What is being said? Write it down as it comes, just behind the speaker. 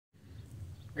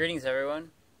Greetings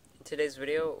everyone. In today's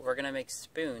video we're going to make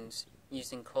spoons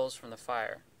using coals from the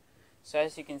fire. So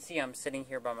as you can see, I'm sitting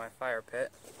here by my fire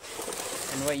pit,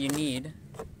 and what you need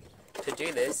to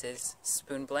do this is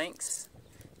spoon blanks.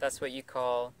 That's what you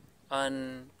call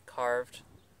uncarved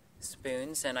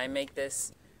spoons, and I make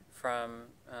this from,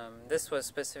 this was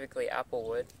specifically apple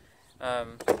wood.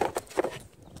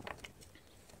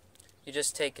 You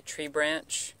just take a tree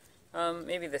branch,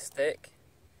 maybe this thick,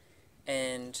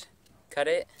 and cut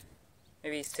it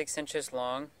maybe 6 inches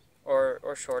long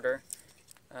or shorter,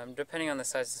 depending on the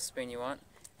size of the spoon you want.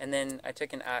 And then I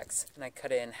took an axe and I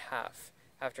cut it in half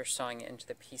after sawing it into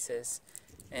the pieces,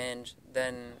 and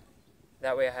then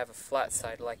that way I have a flat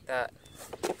side like that.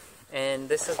 And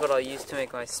this is what I'll use to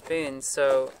make my spoons.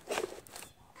 So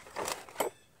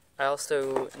I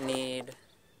also need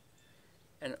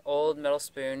an old metal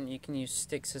spoon. You can use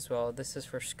sticks as well. This is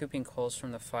for scooping coals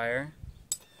from the fire.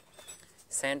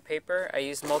 Sandpaper. I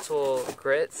use multiple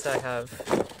grits. I have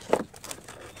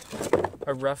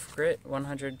a rough grit,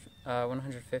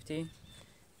 150,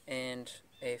 and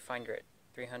a fine grit,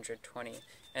 320.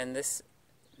 And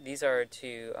these are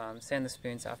to sand the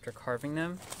spoons after carving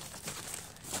them.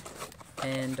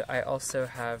 And I also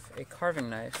have a carving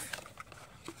knife.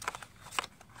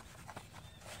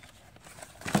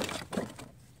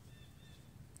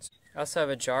 I also have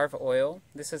a jar of oil.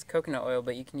 This is coconut oil,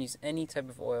 but you can use any type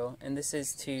of oil. And this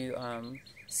is to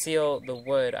seal the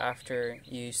wood after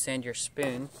you sand your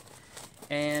spoon.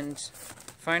 And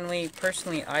finally,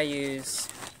 personally, I use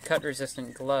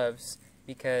cut-resistant gloves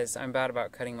because I'm bad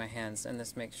about cutting my hands, and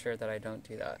this makes sure that I don't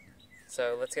do that.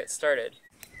 So let's get started.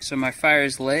 So my fire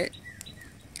is lit.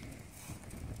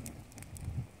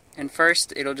 And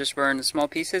first, it'll just burn small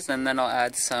pieces, and then I'll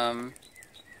add some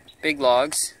big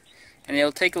logs. And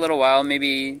it'll take a little while,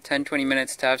 maybe 10-20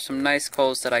 minutes, to have some nice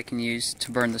coals that I can use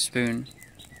to burn the spoon.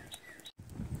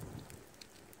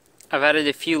 I've added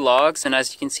a few logs, and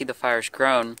as you can see, the fire's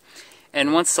grown.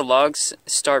 And once the logs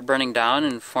start burning down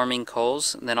and forming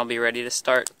coals, then I'll be ready to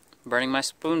start burning my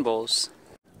spoon bowls.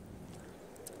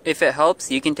 If it helps,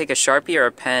 you can take a Sharpie or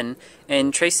a pen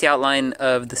and trace the outline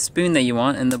of the spoon that you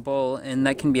want in the bowl, and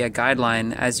that can be a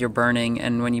guideline as you're burning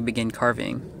and when you begin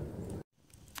carving.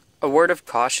 A word of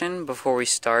caution before we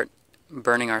start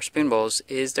burning our spoon bowls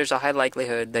is there's a high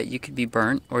likelihood that you could be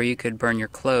burnt or you could burn your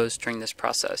clothes during this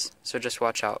process, so just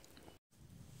watch out.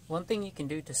 One thing you can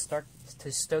do to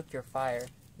stoke your fire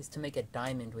is to make a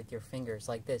diamond with your fingers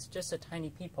like this, just a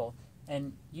tiny peephole,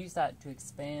 and use that to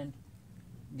expand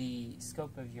the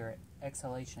scope of your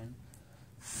exhalation.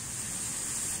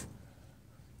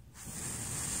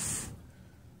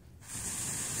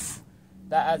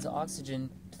 That adds oxygen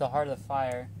to the heart of the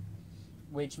fire,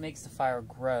 which makes the fire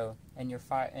grow, and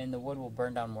the wood will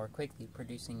burn down more quickly,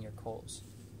 producing your coals.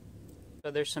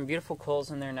 So there's some beautiful coals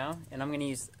in there now, and I'm going to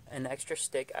use an extra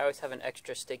stick. I always have an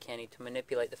extra stick handy to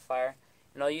manipulate the fire,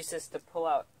 and I'll use this to pull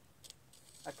out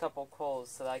a couple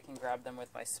coals so that I can grab them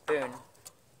with my spoon.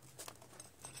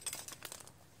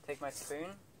 Take my spoon.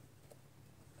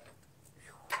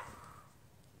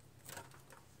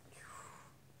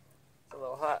 It's a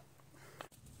little hot.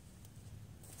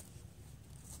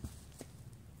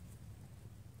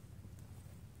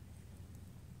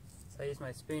 I use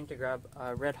my spoon to grab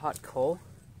a red hot coal,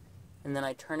 and then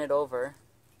I turn it over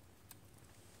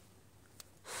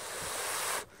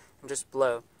and just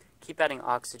blow. Keep adding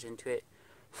oxygen to it.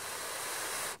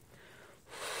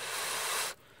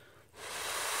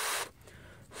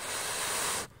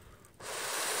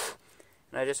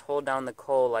 And I just hold down the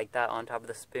coal like that on top of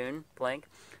the spoon, blank,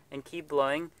 and keep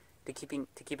blowing to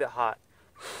keep it hot.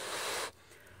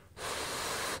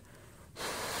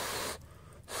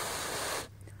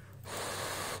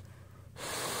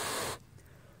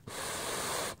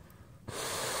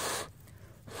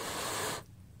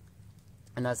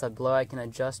 And as I blow, I can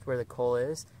adjust where the coal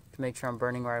is to make sure I'm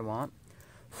burning where I want.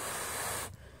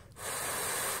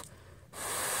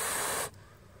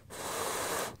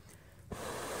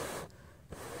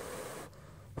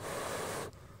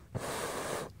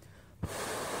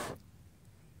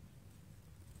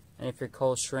 And if your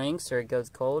coal shrinks or it goes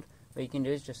cold, what you can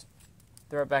do is just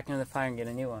throw it back into the fire and get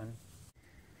a new one.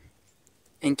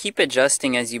 And keep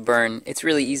adjusting as you burn. It's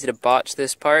really easy to botch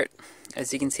this part.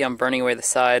 As you can see, I'm burning away the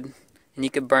side. And you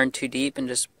could burn too deep and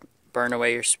just burn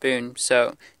away your spoon,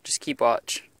 so just keep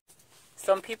watch.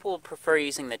 Some people prefer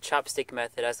using the chopstick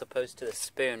method as opposed to the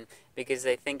spoon because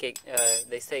they think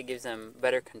they say it gives them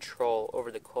better control over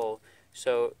the coal.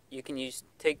 So you can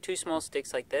take 2 small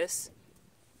sticks like this.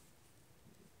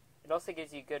 It also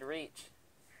gives you good reach.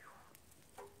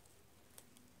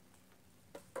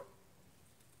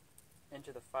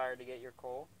 Into the fire to get your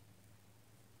coal.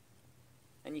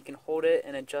 and you can hold it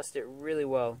and adjust it really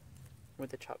well with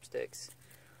the chopsticks.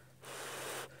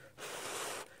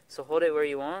 So hold it where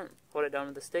you want, hold it down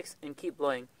with the sticks, and keep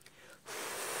blowing.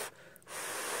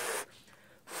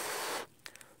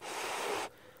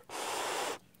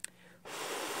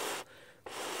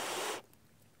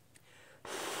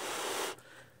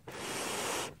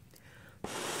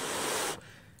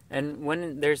 And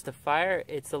when there's the fire,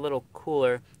 it's a little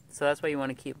cooler, so that's why you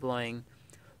want to keep blowing.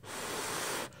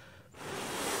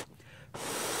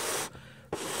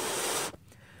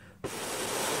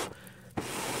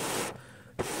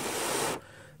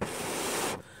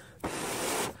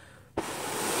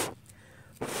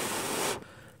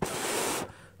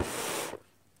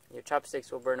 Your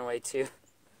chopsticks will burn away too.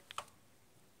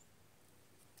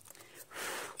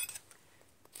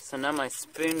 So now my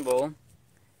spoon bowl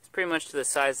is pretty much to the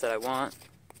size that I want.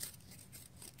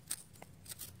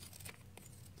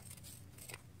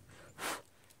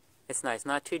 It's nice,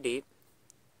 not too deep,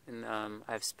 and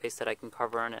I have space that I can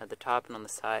carve around it at the top and on the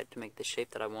side to make the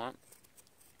shape that I want.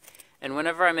 And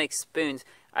whenever I make spoons,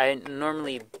 I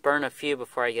normally burn a few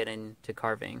before I get into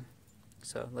carving.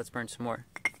 So let's burn some more.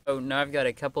 So now I've got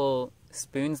a couple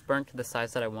spoons burnt to the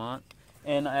size that I want,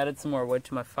 and I added some more wood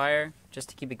to my fire just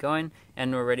to keep it going,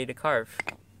 and we're ready to carve.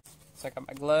 So I got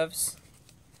my gloves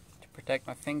to protect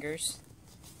my fingers,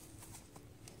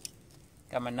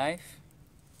 got my knife,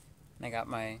 and I got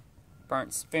my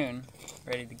burnt spoon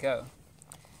ready to go.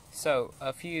 So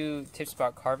a few tips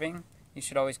about carving: you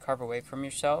should always carve away from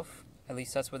yourself. At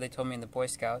least that's what they told me in the Boy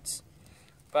Scouts.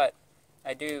 But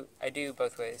I do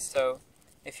both ways. So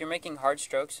if you're making hard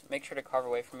strokes, make sure to carve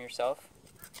away from yourself.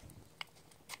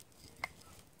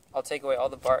 I'll take away all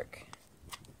the bark.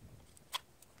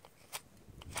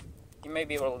 You may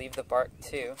be able to leave the bark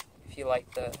too if you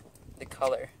like the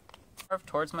color. Carve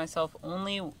towards myself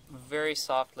only very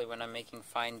softly when I'm making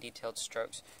fine detailed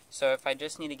strokes. So if I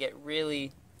just need to get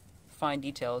really fine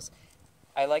details,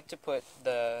 I like to put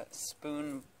the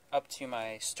spoon up to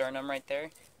my sternum right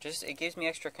there. It gives me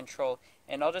extra control,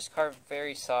 and I'll just carve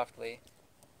very softly.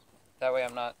 That way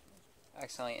I'm not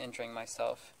accidentally injuring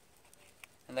myself.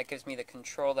 And that gives me the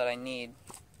control that I need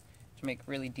to make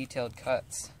really detailed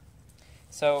cuts.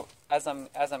 So as I'm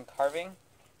carving,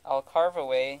 I'll carve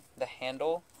away the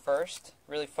handle first,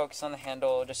 really focus on the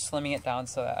handle, just slimming it down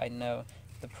so that I know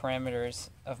the parameters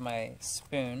of my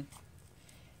spoon.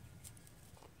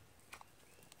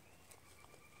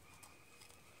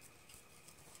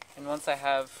 And once I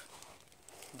have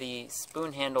the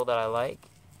spoon handle that I like,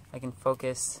 I can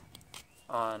focus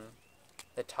on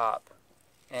the top.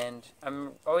 And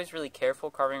I'm always really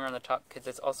careful carving around the top because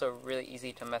it's also really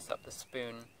easy to mess up the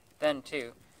spoon then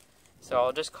too. So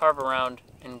I'll just carve around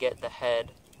and get the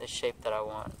head, the shape that I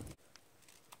want.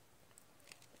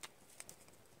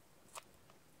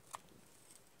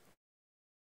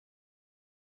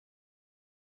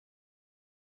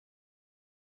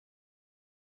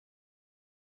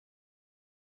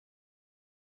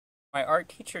 My art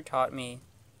teacher taught me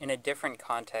in a different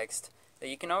context that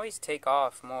you can always take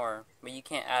off more, but you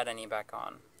can't add any back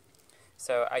on.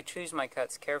 So I choose my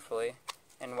cuts carefully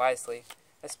and wisely,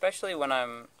 especially when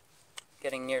I'm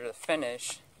getting near to the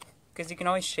finish, because you can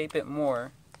always shape it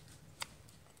more,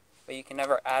 but you can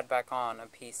never add back on a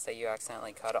piece that you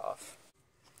accidentally cut off.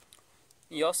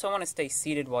 You also want to stay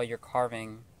seated while you're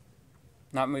carving,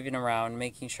 not moving around,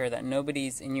 making sure that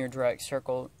nobody's in your direct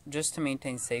circle, just to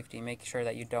maintain safety, making sure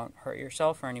that you don't hurt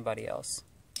yourself or anybody else.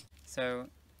 So,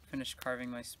 finished carving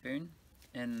my spoon,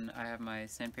 and I have my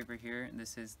sandpaper here.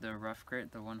 This is the rough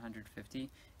grit, the 150,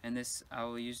 and I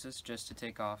will use this just to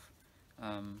take off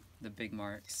the big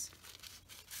marks.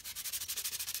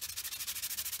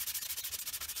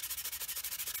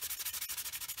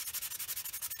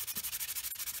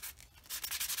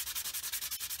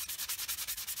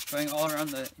 Going all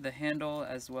around the handle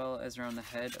as well as around the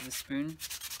head of the spoon.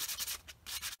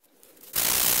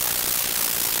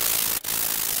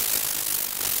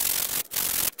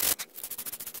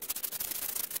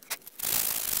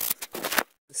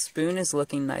 The spoon is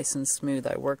looking nice and smooth.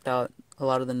 I worked out a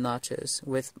lot of the notches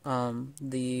with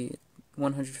the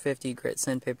 150 grit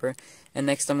sandpaper, and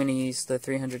next I'm going to use the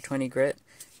 320 grit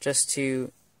just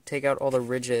to take out all the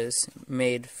ridges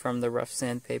made from the rough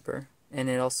sandpaper. And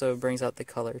it also brings out the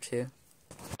color too.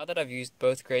 Now that I've used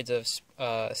both grades of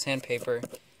sandpaper,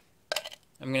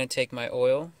 I'm going to take my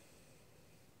oil,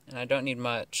 and I don't need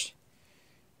much,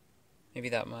 maybe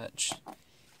that much,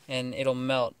 and it'll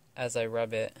melt as I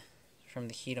rub it from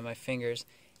the heat of my fingers.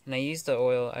 And I use the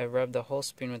oil, I rub the whole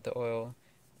spoon with the oil,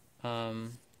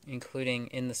 including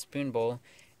in the spoon bowl,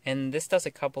 and this does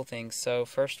a couple things. So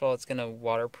first of all, it's going to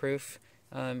waterproof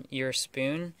your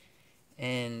spoon,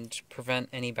 and prevent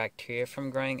any bacteria from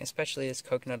growing, especially as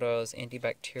coconut oil is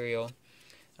antibacterial.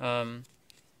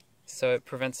 So it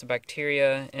prevents the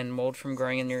bacteria and mold from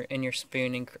growing in your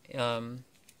spoon, and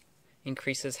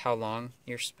increases how long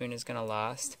your spoon is going to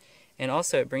last. And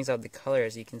also it brings out the color.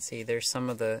 As you can see, there's some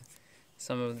of the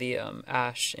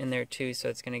ash in there too, so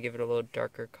it's going to give it a little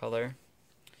darker color.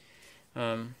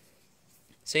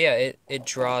 So yeah, it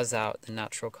draws out the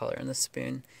natural color in the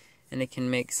spoon, and it can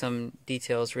make some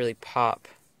details really pop.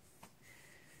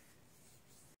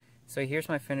 So here's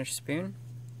my finished spoon.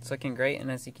 It's looking great,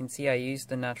 and as you can see, I used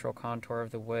the natural contour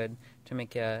of the wood to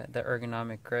make the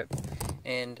ergonomic grip.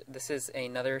 And this is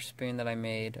another spoon that I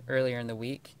made earlier in the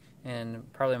week,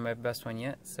 and probably my best one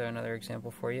yet, so another example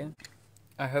for you.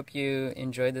 I hope you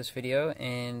enjoyed this video,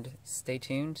 and stay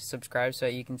tuned, subscribe so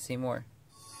that you can see more.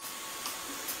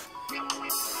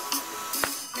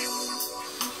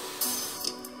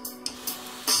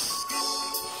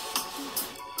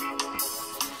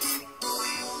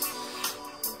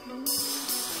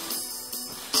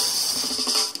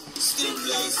 Still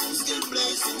blazing, still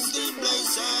blazing, still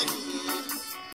blazing.